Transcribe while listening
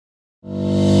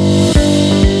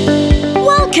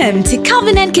Welcome to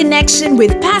Covenant Connection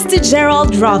with Pastor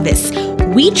Gerald Rovis.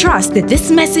 We trust that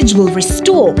this message will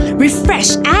restore,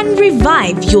 refresh, and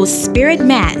revive your spirit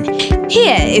man.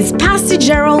 Here is Pastor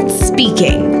Gerald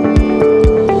speaking.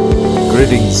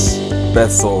 Greetings,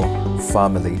 Bethel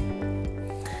family.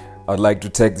 I'd like to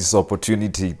take this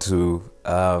opportunity to,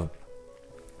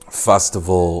 first of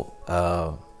all,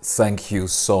 thank you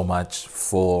so much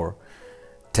for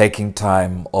taking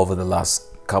time over the last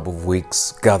couple of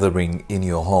weeks gathering in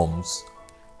your homes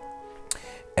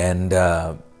and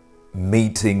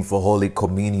meeting for Holy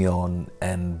Communion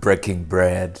and breaking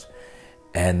bread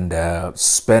and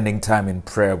spending time in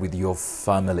prayer with your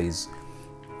families.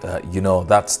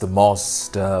 That's the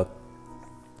most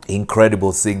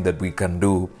incredible thing that we can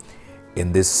do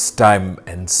in this time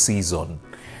and season.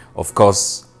 Of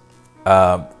course,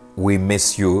 we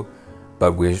miss you,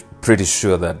 but we're pretty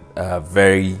sure that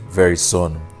very, very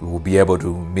soon we will be able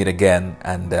to meet again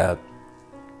and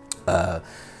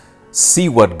see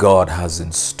what God has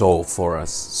in store for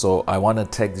us. So I want to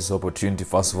take this opportunity,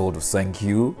 first of all, to thank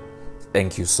you.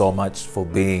 Thank you so much for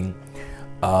being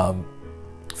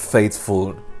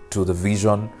faithful to the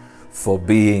vision, for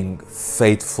being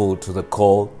faithful to the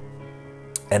call,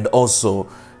 and also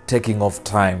taking off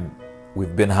time.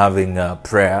 We've been having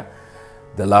prayer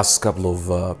the last couple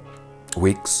of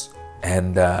weeks,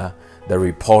 and the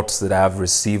reports that I've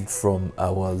received from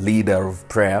our leader of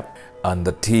prayer and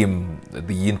the team,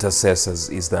 the intercessors,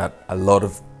 is that a lot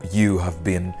of you have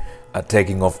been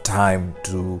taking off time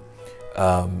to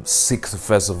seek the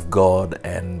face of God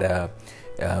and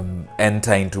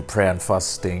enter into prayer and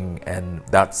fasting, and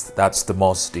that's the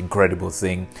most incredible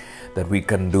thing that we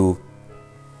can do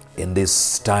in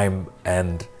this time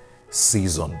and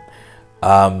season.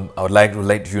 I would like to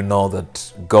let you know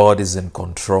that God is in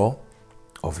control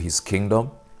of His kingdom.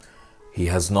 He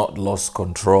has not lost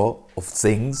control of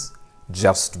things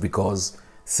just because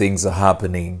things are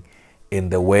happening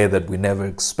in the way that we never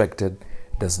expected.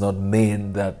 Does not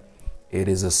mean that it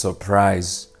is a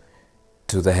surprise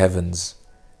to the heavens.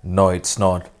 No, it's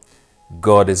not.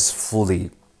 God is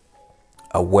fully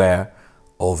aware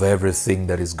of everything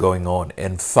that is going on.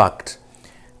 In fact,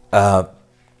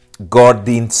 God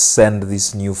didn't send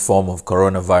this new form of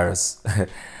coronavirus.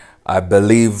 I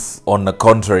believe, on the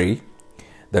contrary,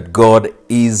 that God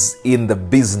is in the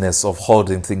business of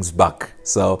holding things back.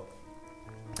 So,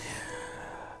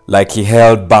 like He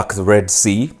held back the Red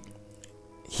Sea,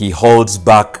 He holds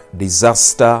back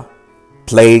disaster,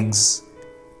 plagues,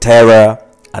 terror,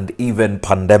 and even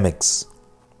pandemics.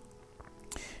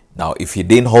 Now, if He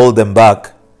didn't hold them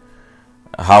back,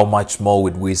 how much more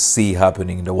would we see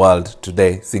happening in the world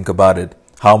today? Think about it.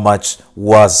 How much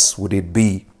worse would it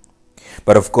be?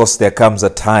 But of course, there comes a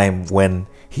time when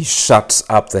He shuts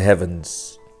up the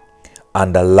heavens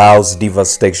and allows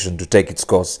devastation to take its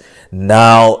course.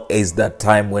 Now is that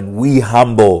time when we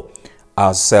humble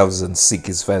ourselves and seek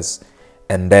His face,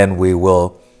 and then He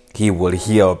will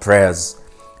hear our prayers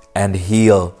and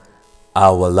heal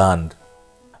our land.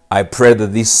 I pray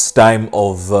that this time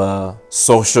of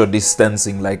social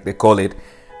distancing, like they call it,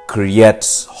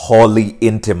 creates holy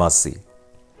intimacy.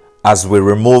 As we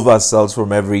remove ourselves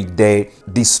from everyday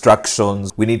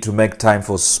distractions, we need to make time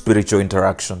for spiritual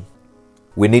interaction.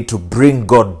 We need to bring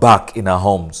God back in our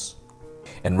homes.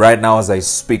 And right now, as I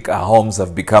speak, our homes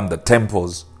have become the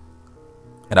temples.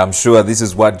 And I'm sure this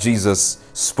is what Jesus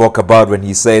spoke about when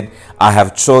He said, I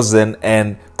have chosen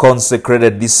and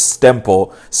consecrated this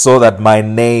temple so that my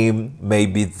name may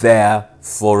be there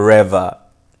forever.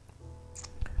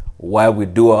 While we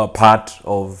do our part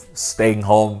of staying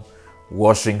home,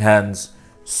 washing hands,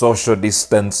 social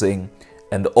distancing,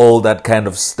 and all that kind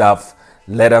of stuff,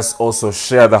 let us also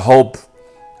share the hope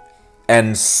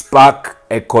and spark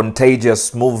a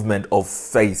contagious movement of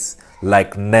faith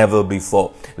like never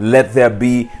before. Let there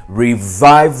be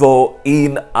revival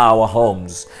in our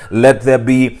homes. Let there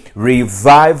be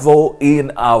revival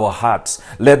in our hearts.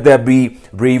 Let there be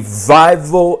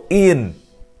revival in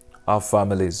our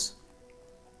families.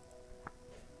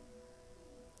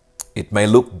 It may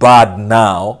look bad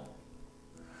now,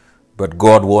 but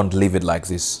God won't leave it like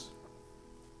this.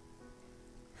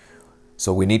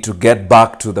 So we need to get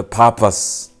back to the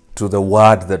purpose, to the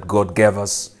word that God gave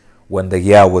us when the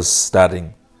year was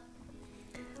starting.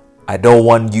 I don't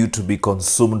want you to be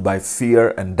consumed by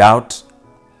fear and doubt,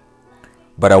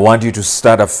 but I want you to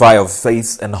start a fire of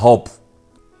faith and hope.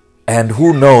 And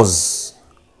who knows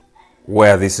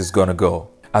where this is going to go.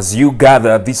 As you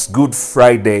gather this Good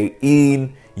Friday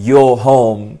in your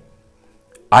home,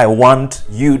 I want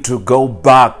you to go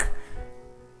back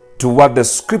to what the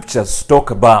scriptures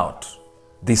talk about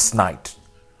this night.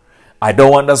 I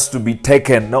don't want us to be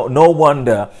taken. No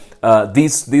wonder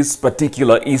this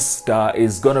particular Easter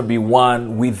is going to be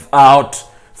one without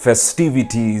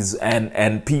festivities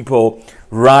and people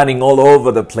running all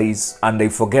over the place, and they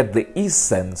forget the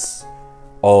essence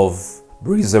of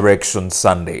Resurrection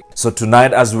Sunday. So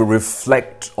tonight, as we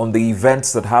reflect on the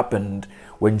events that happened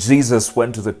when Jesus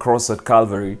went to the cross at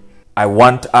Calvary, I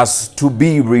want us to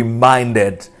be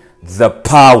reminded the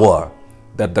power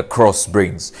that the cross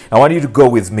brings. I want you to go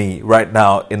with me right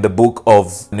now in the book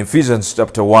of Ephesians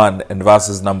chapter 1 and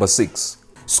verses number 6.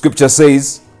 Scripture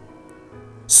says,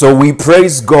 So we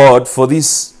praise God for the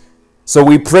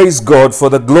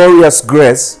glorious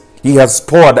grace He has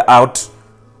poured out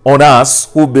on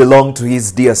us who belong to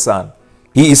His dear Son.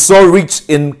 He is so rich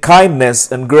in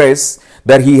kindness and grace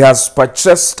that He has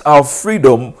purchased our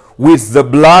freedom with the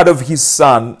blood of His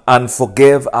Son and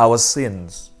forgave our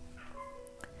sins.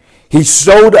 He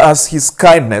showed us His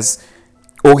kindness,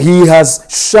 or He has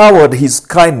showered His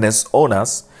kindness on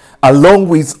us, along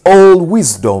with all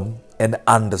wisdom and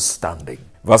understanding.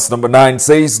 Verse number 9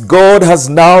 says, God has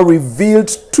now revealed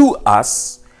to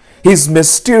us His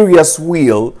mysterious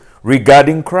will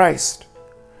regarding Christ,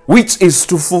 which is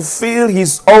to fulfill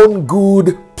His own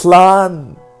good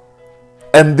plan.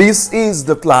 And this is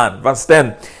the plan. Verse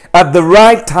 10, at the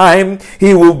right time,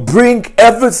 He will bring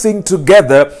everything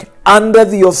together under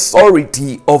the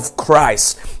authority of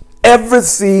Christ,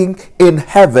 everything in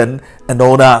heaven and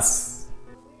on earth.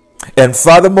 And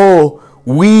furthermore,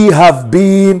 we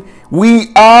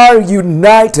are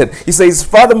united. He says,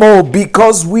 furthermore,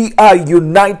 because we are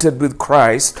united with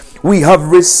Christ, we have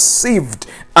received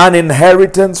an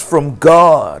inheritance from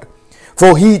God.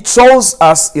 For He chose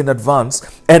us in advance,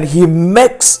 and He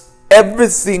makes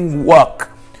everything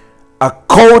work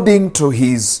according to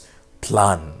His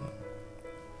plan.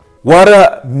 What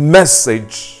a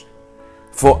message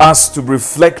for us to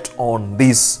reflect on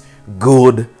this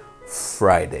Good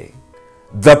Friday.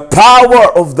 The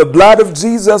power of the blood of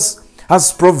Jesus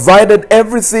has provided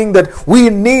everything that we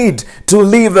need to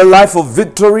live a life of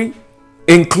victory,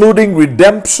 including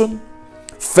redemption,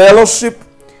 fellowship,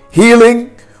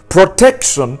 healing,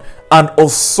 protection, and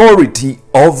authority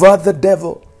over the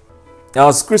devil. Now,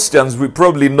 as Christians, we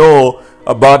probably know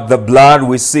about the blood.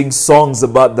 We sing songs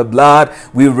about the blood.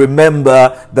 We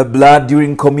remember the blood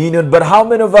during communion. But how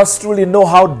many of us truly know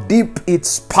how deep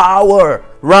its power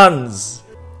runs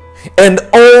and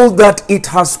all that it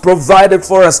has provided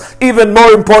for us? Even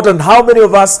more important, how many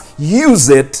of us use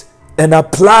it and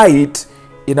apply it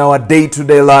in our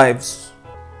day-to-day lives?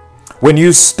 When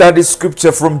you study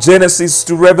scripture from Genesis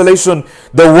to Revelation,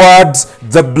 the words,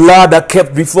 the blood, are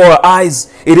kept before our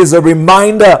eyes. It is a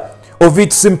reminder of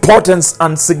its importance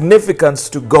and significance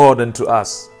to God and to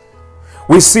us.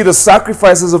 We see the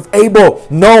sacrifices of Abel,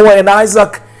 Noah, and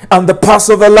Isaac, and the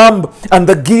Passover lamb, and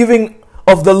the giving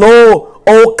of the law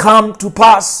all come to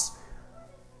pass,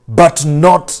 but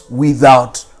not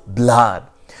without blood.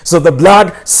 So the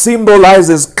blood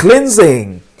symbolizes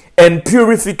cleansing and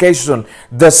purification,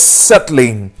 the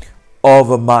settling of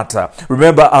a matter.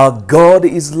 Remember, our God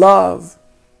is love.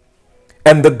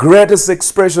 And the greatest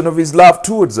expression of His love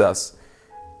towards us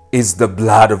is the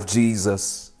blood of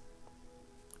Jesus.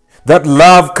 That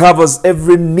love covers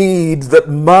every need that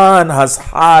man has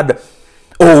had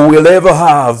or will ever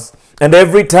have. And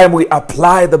every time we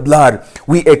apply the blood,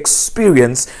 we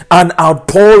experience an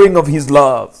outpouring of His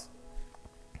love.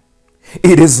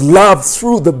 It is love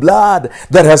through the blood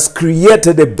that has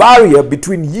created a barrier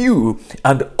between you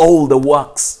and all the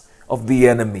works of the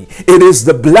enemy. It is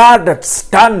the blood that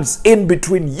stands in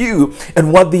between you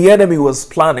and what the enemy was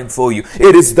planning for you.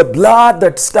 It is the blood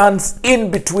that stands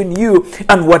in between you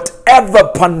and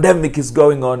whatever pandemic is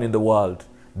going on in the world.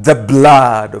 The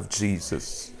blood of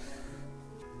Jesus.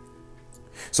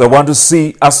 So I want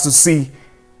to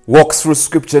walk through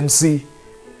scripture and see,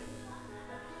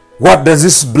 what does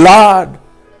this blood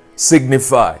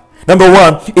signify? Number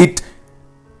one, it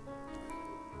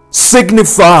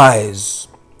signifies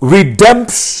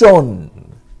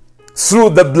redemption through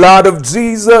the blood of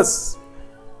Jesus.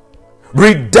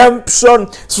 Redemption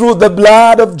through the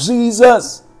blood of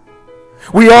Jesus.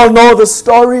 We all know the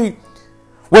story.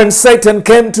 When Satan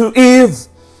came to Eve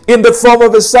in the form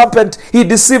of a serpent, he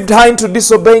deceived her into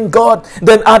disobeying God.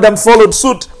 Then Adam followed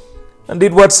suit and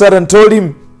did what Satan told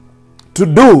him to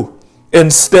do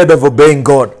instead of obeying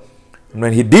God. And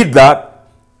when he did that,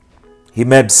 he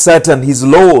made Satan his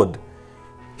Lord.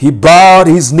 He bowed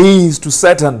his knees to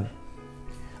Satan.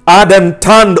 Adam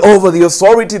turned over the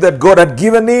authority that God had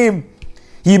given him.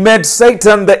 He made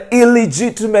Satan the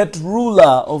illegitimate ruler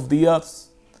of the earth.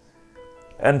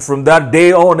 And from that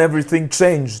day on, everything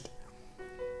changed.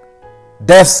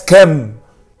 Death came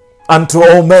unto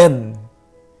all men.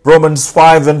 Romans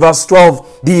 5 and verse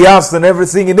 12. The earth and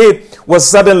everything in it was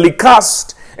suddenly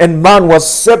cast, and man was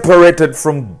separated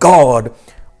from God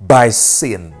by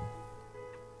sin.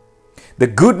 The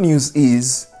good news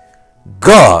is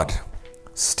God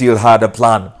still had a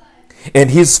plan.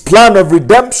 And his plan of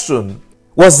redemption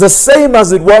was the same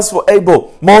as it was for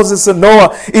Abel, Moses, and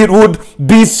Noah. It would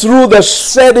be through the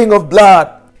shedding of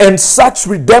blood. And such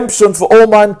redemption for all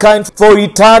mankind for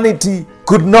eternity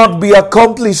could not be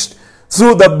accomplished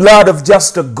through the blood of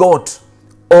just a goat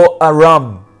or a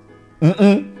ram.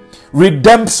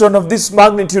 Redemption of this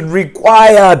magnitude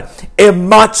required a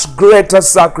much greater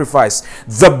sacrifice,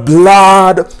 the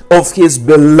blood of his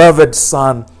beloved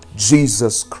Son,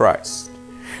 Jesus Christ.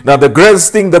 Now, the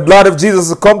greatest thing the blood of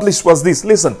Jesus accomplished was this.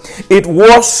 Listen, it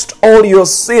washed all your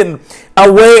sin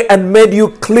away and made you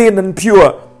clean and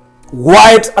pure,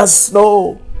 white as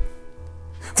snow.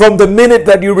 From the minute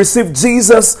that you received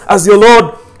Jesus as your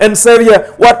Lord and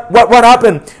Savior, what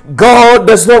happened? God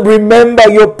does not remember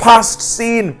your past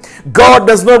sin. God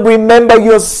does not remember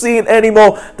your sin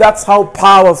anymore. That's how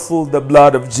powerful the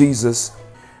blood of Jesus.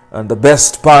 And the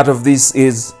best part of this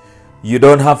is you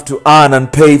don't have to earn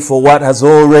and pay for what has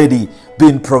already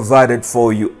been provided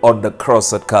for you on the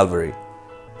cross at Calvary.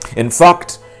 In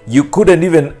fact, you couldn't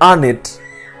even earn it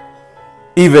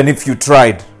even if you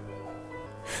tried.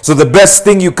 So the best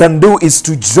thing you can do is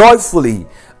to joyfully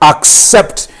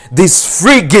accept this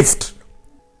free gift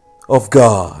of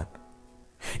God.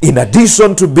 In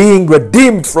addition to being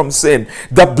redeemed from sin,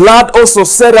 the blood also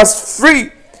set us free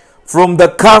from the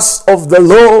curse of the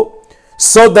law,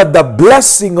 so that the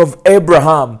blessing of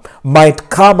Abraham might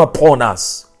come upon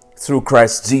us through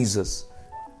Christ Jesus.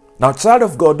 Now, child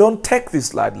of God, don't take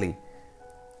this lightly.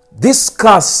 This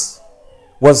curse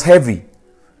was heavy.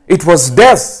 It was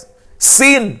death,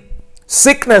 sin,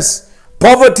 sickness,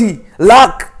 poverty,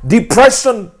 lack,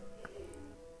 depression.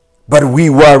 But we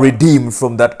were redeemed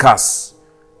from that curse.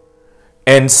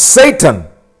 And Satan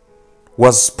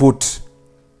was put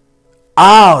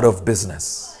out of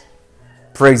business.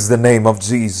 Praise the name of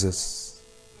Jesus.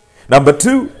 Number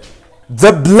 2,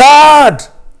 the blood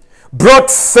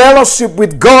brought fellowship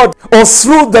with God, or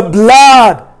through the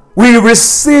blood we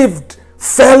received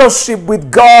fellowship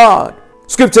with God.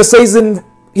 Scripture says in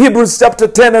Hebrews chapter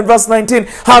 10 and verse 19,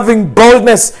 having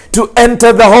boldness to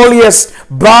enter the holiest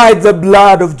by the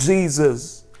blood of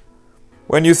Jesus.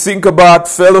 When you think about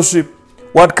fellowship,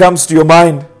 what comes to your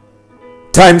mind?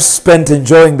 Time spent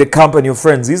enjoying the company of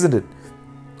friends, isn't it?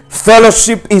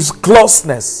 Fellowship is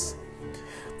closeness.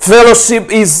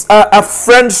 Fellowship is a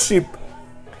friendship.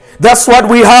 That's what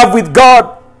we have with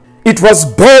God. It was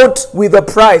bought with a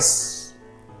price.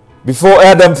 Before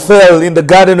Adam fell in the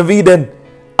Garden of Eden,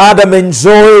 Adam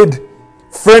enjoyed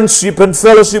friendship and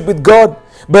fellowship with God.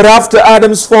 But after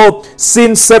Adam's fall,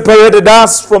 sin separated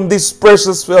us from this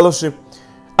precious fellowship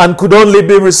and could only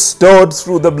be restored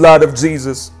through the blood of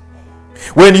Jesus.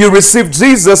 When you receive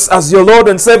Jesus as your Lord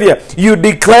and Savior, you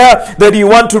declare that you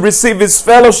want to receive his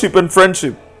fellowship and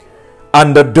friendship.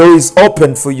 And the door is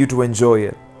open for you to enjoy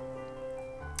it.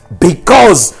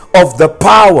 Because of the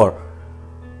power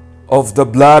of the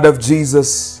blood of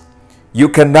Jesus, you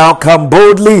can now come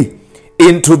boldly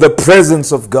into the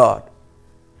presence of God.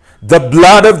 The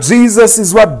blood of Jesus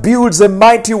is what builds a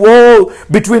mighty wall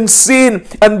between sin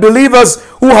and believers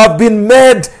who have been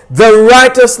made the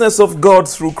righteousness of God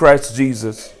through Christ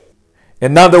Jesus.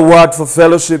 Another word for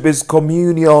fellowship is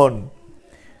communion.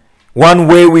 One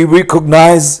way we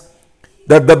recognize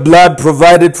that the blood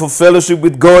provided for fellowship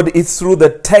with God is through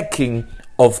the taking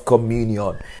of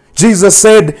communion. Jesus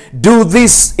said, "Do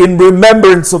this in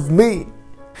remembrance of me."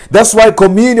 That's why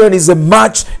communion is a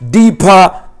much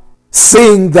deeper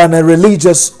thing than a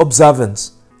religious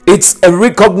observance. It's a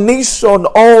recognition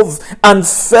of and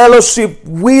fellowship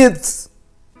with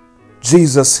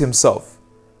Jesus himself.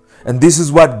 And this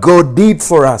is what God did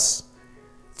for us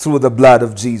through the blood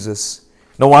of Jesus.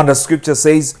 No wonder scripture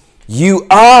says, you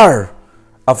are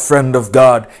a friend of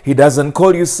God. He doesn't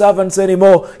call you servants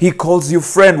anymore. He calls you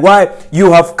friend. Why?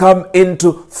 You have come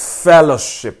into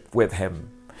fellowship with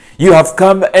him. You have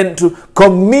come into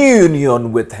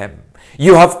communion with him.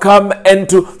 You have come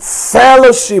into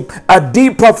fellowship, a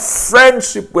deeper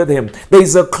friendship with him. There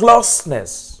is a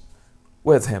closeness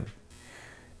with him.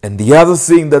 And the other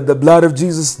thing that the blood of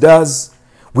Jesus does,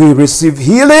 we receive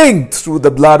healing through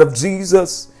the blood of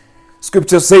Jesus.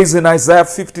 Scripture says in Isaiah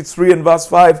 53 and verse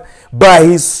 5, by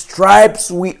his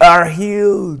stripes we are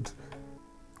healed.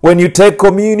 When you take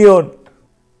communion,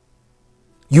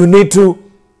 you need to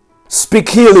speak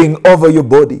healing over your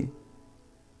body.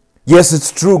 Yes,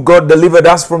 it's true, God delivered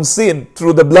us from sin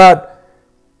through the blood.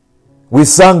 We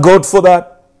thank God for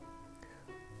that.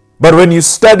 But when you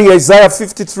study Isaiah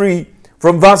 53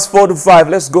 from verse 4 to 5,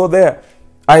 let's go there.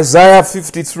 Isaiah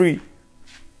 53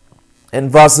 and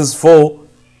verses 4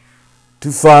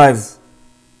 to 5.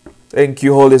 Thank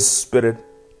you, Holy Spirit.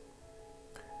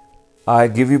 I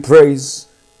give you praise.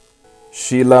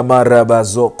 Shila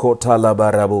marabazoko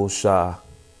talabarabosha.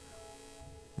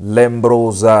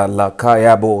 Lembroza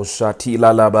lakayabosha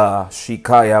tilalaba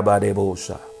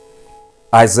shikayabadebosha.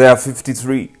 Isaiah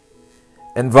 53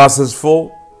 and verses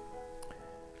 4.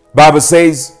 Bible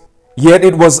says, yet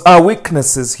it was our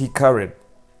weaknesses he carried.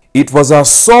 It was our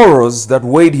sorrows that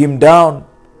weighed him down.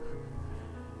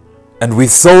 And we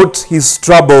thought his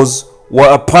troubles were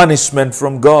a punishment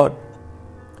from God,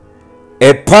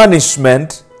 a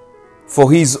punishment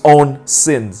for his own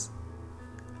sins.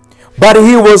 But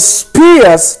he was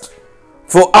pierced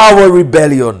for our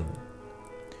rebellion,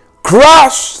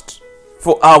 crushed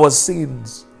for our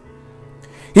sins.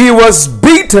 He was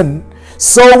beaten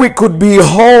so we could be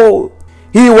whole.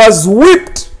 He was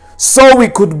whipped so we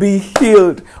could be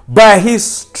healed. By his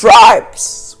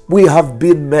stripes we have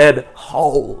been made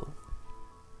whole.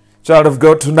 Child of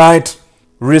God, tonight,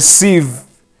 receive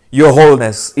your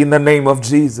wholeness in the name of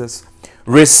Jesus.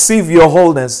 Receive your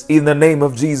wholeness in the name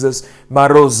of Jesus.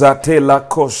 Marozatela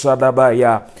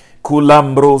koshadabaya.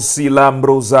 Kulambro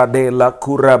silambro zadela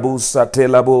kurabusa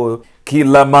telabo.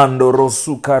 Kilamando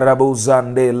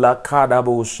rosukarabuzande la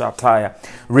kadabo shataya.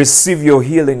 Receive your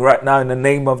healing right now in the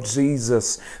name of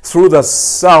Jesus. Through the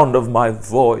sound of my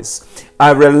voice,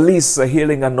 I release a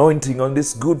healing anointing on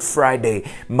this Good Friday.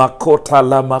 Makota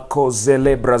la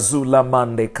makozele brazula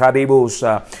mande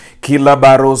karibosha.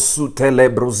 Kilabarosu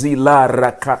telebruzila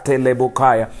rakatele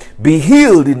bokaya. Be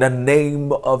healed in the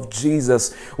name of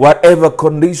Jesus. Whatever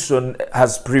condition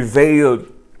has prevailed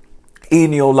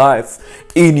in your life,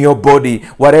 in your body,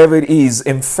 whatever it is,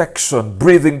 infection,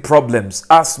 breathing problems,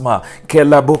 asthma,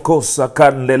 kelabokosa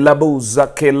kanle labuza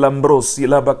kelambrosi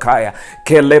labakaya,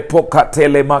 kelepoka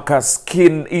telemaka,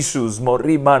 skin issues,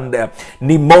 morimande,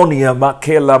 pneumonia,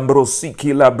 makelambrosi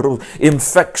kilabro,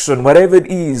 infection, whatever it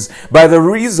is, by the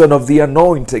reason of the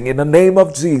anointing, in the name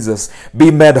of Jesus, be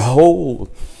made whole.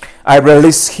 I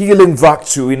release healing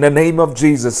virtue in the name of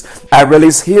Jesus. I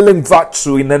release healing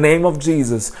virtue in the name of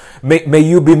Jesus. May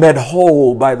you be made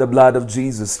whole by the blood of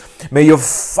Jesus. May your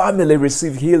family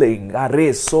receive healing. That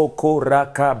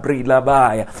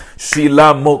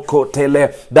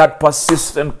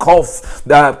persistent cough,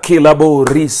 that kilabo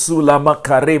risula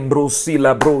makarembro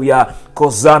silabroya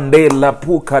kozandela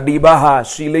puka dibaha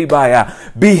shilibaya,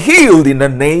 be healed in the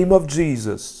name of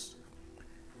Jesus.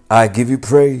 I give you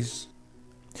praise.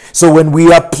 So when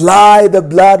we apply the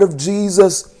blood of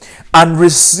Jesus and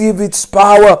receive its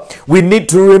power, we need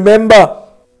to remember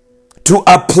to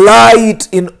apply it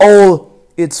in all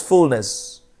its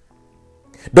fullness.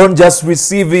 Don't just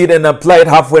receive it and apply it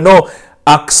halfway. No,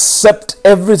 accept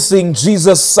everything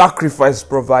Jesus' sacrifice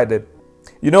provided.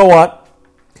 You know what?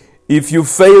 If you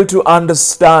fail to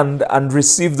understand and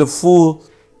receive the full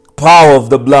power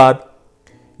of the blood,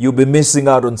 you'll be missing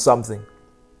out on something.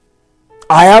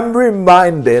 I am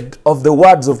reminded of the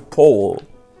words of Paul.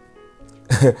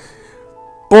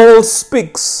 Paul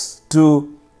speaks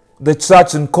to the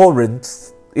church in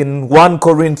Corinth in 1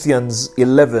 Corinthians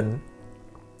 11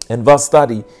 and verse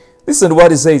 30. Listen to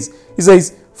what he says. He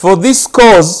says, for this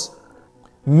cause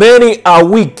many are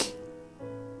weak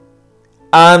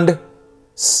and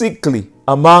sickly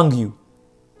among you,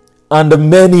 and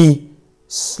many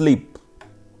sleep.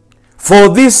 For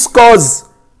this cause,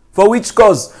 for which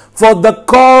cause? For the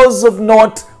cause of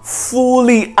not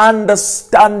fully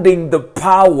understanding the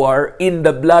power in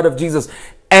the blood of Jesus,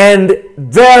 and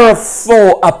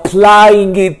therefore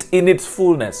applying it in its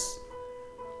fullness.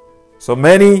 So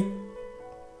many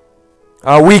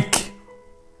are weak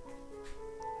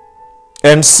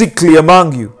and sickly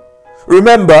among you.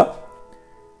 Remember,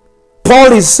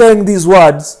 Paul is saying these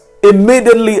words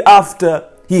immediately after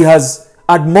he has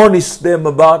admonished them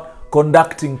about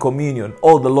conducting communion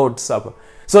or the Lord's Supper.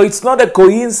 So it's not a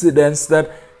coincidence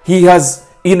that he has,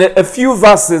 in a few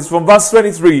verses from verse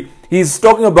 23, he's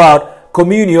talking about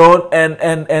communion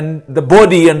and the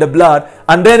body and the blood.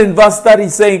 And then in verse 30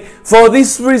 he's saying, for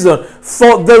this reason,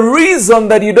 for the reason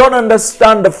that you don't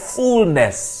understand the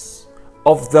fullness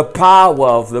of the power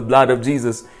of the blood of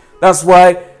Jesus. That's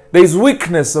why there is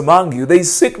weakness among you. There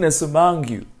is sickness among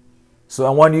you. So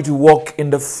I want you to walk in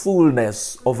the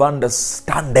fullness of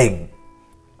understanding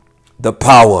the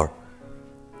power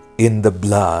in the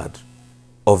blood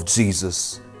of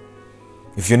Jesus.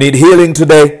 If you need healing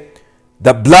today,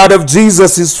 the blood of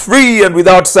Jesus is free and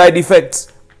without side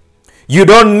effects. You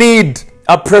don't need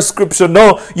a prescription.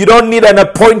 No, you don't need an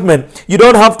appointment. You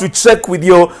don't have to check with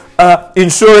your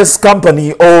insurance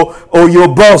company or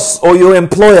your boss or your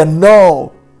employer.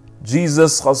 No,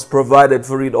 Jesus has provided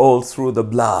for it all through the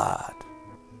blood.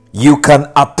 You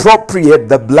can appropriate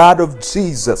the blood of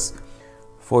Jesus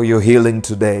for your healing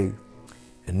today.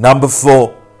 And number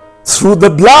 4, through the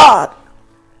blood,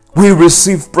 we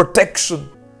receive protection.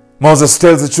 Moses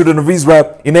tells the children of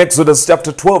Israel in Exodus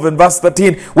chapter 12 and verse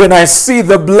 13, when I see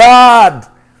the blood,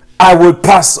 I will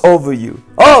pass over you.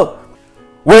 Oh,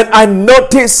 when I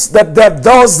notice that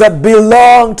those that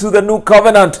belong to the new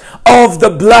covenant of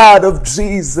the blood of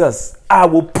Jesus, I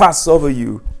will pass over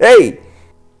you. Hey,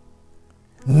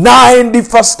 9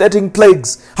 devastating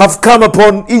plagues have come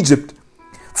upon Egypt.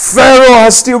 Pharaoh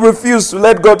has still refused to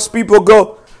let God's people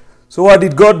go. So what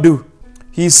did God do?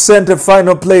 He sent a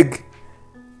final plague.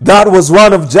 That was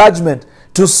one of judgment,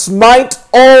 to smite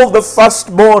all the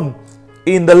firstborn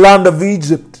in the land of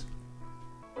Egypt.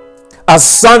 As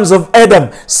sons of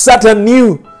Adam, Satan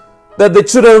knew that the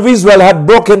children of Israel had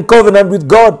broken covenant with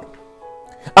God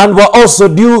and were also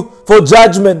due for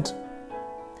judgment.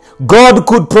 God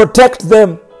could protect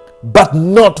them, but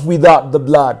not without the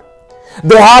blood.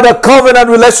 They had a covenant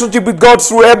relationship with God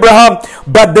through Abraham,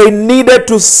 but they needed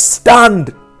to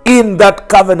stand in that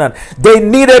covenant. They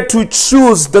needed to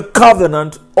choose the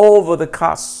covenant over the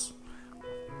curse.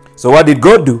 So what did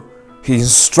God do? He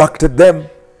instructed them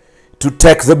to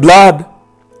take the blood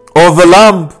of the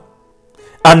lamb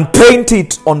and paint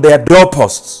it on their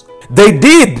doorposts. They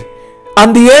did,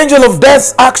 and the angel of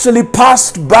death actually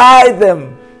passed by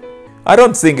them. I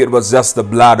don't think it was just the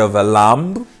blood of a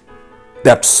lamb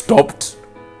that stopped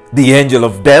the angel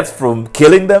of death from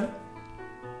killing them.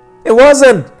 It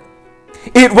wasn't.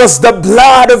 It was the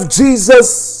blood of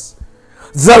Jesus,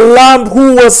 the Lamb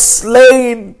who was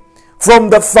slain from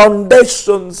the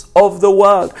foundations of the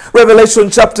world.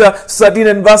 Revelation chapter 13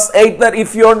 and verse 8, that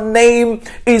if your name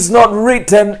is not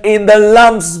written in the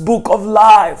Lamb's book of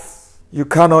life, you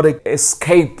cannot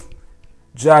escape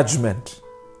judgment.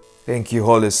 Thank you,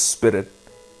 Holy Spirit.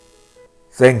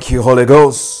 Thank you, Holy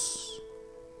Ghost.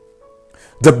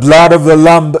 The blood of the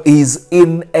Lamb is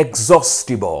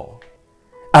inexhaustible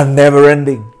and never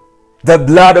ending. The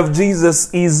blood of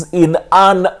Jesus is in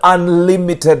an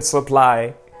unlimited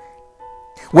supply.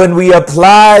 When we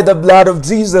apply the blood of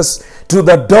Jesus to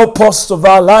the doorposts of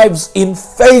our lives in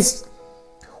faith,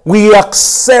 we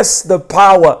access the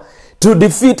power to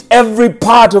defeat every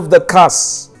part of the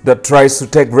curse that tries to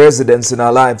take residence in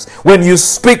our lives. When you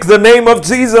speak the name of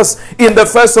Jesus in the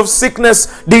face of sickness,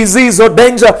 disease, or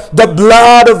danger, the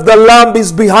blood of the Lamb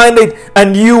is behind it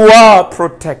and you are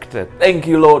protected. Thank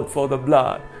you, Lord, for the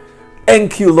blood.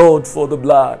 Thank you, Lord, for the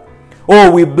blood. Oh,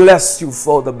 we bless you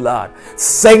for the blood.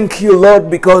 Thank you,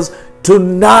 Lord, because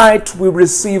tonight we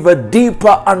receive a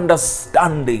deeper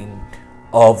understanding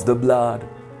of the blood.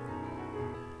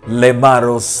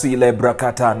 Lemaro sile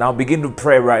brakata. Now begin to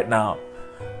pray right now.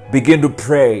 Begin to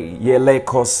pray.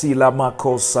 Yeleko sila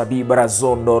mako sadi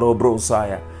brazondo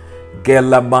robrosaya.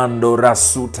 Gelamando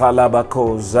rasuta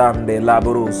labako zande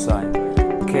labrosaya.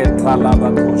 Keta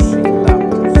labako shila.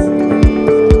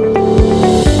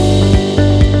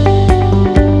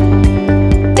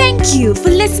 Thank you for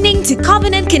listening to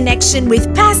Covenant Connection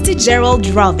with Pastor Gerald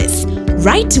Rovis.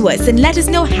 Write to us and let us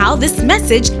know how this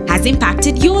message has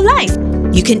impacted your life.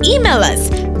 You can email us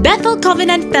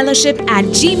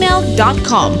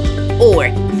bethelcovenantfellowship@gmail.com or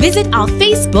visit our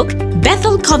Facebook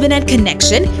Bethel Covenant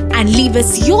Connection and leave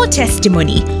us your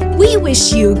testimony. We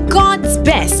wish you God's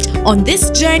best on this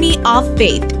journey of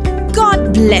faith.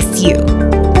 God bless you.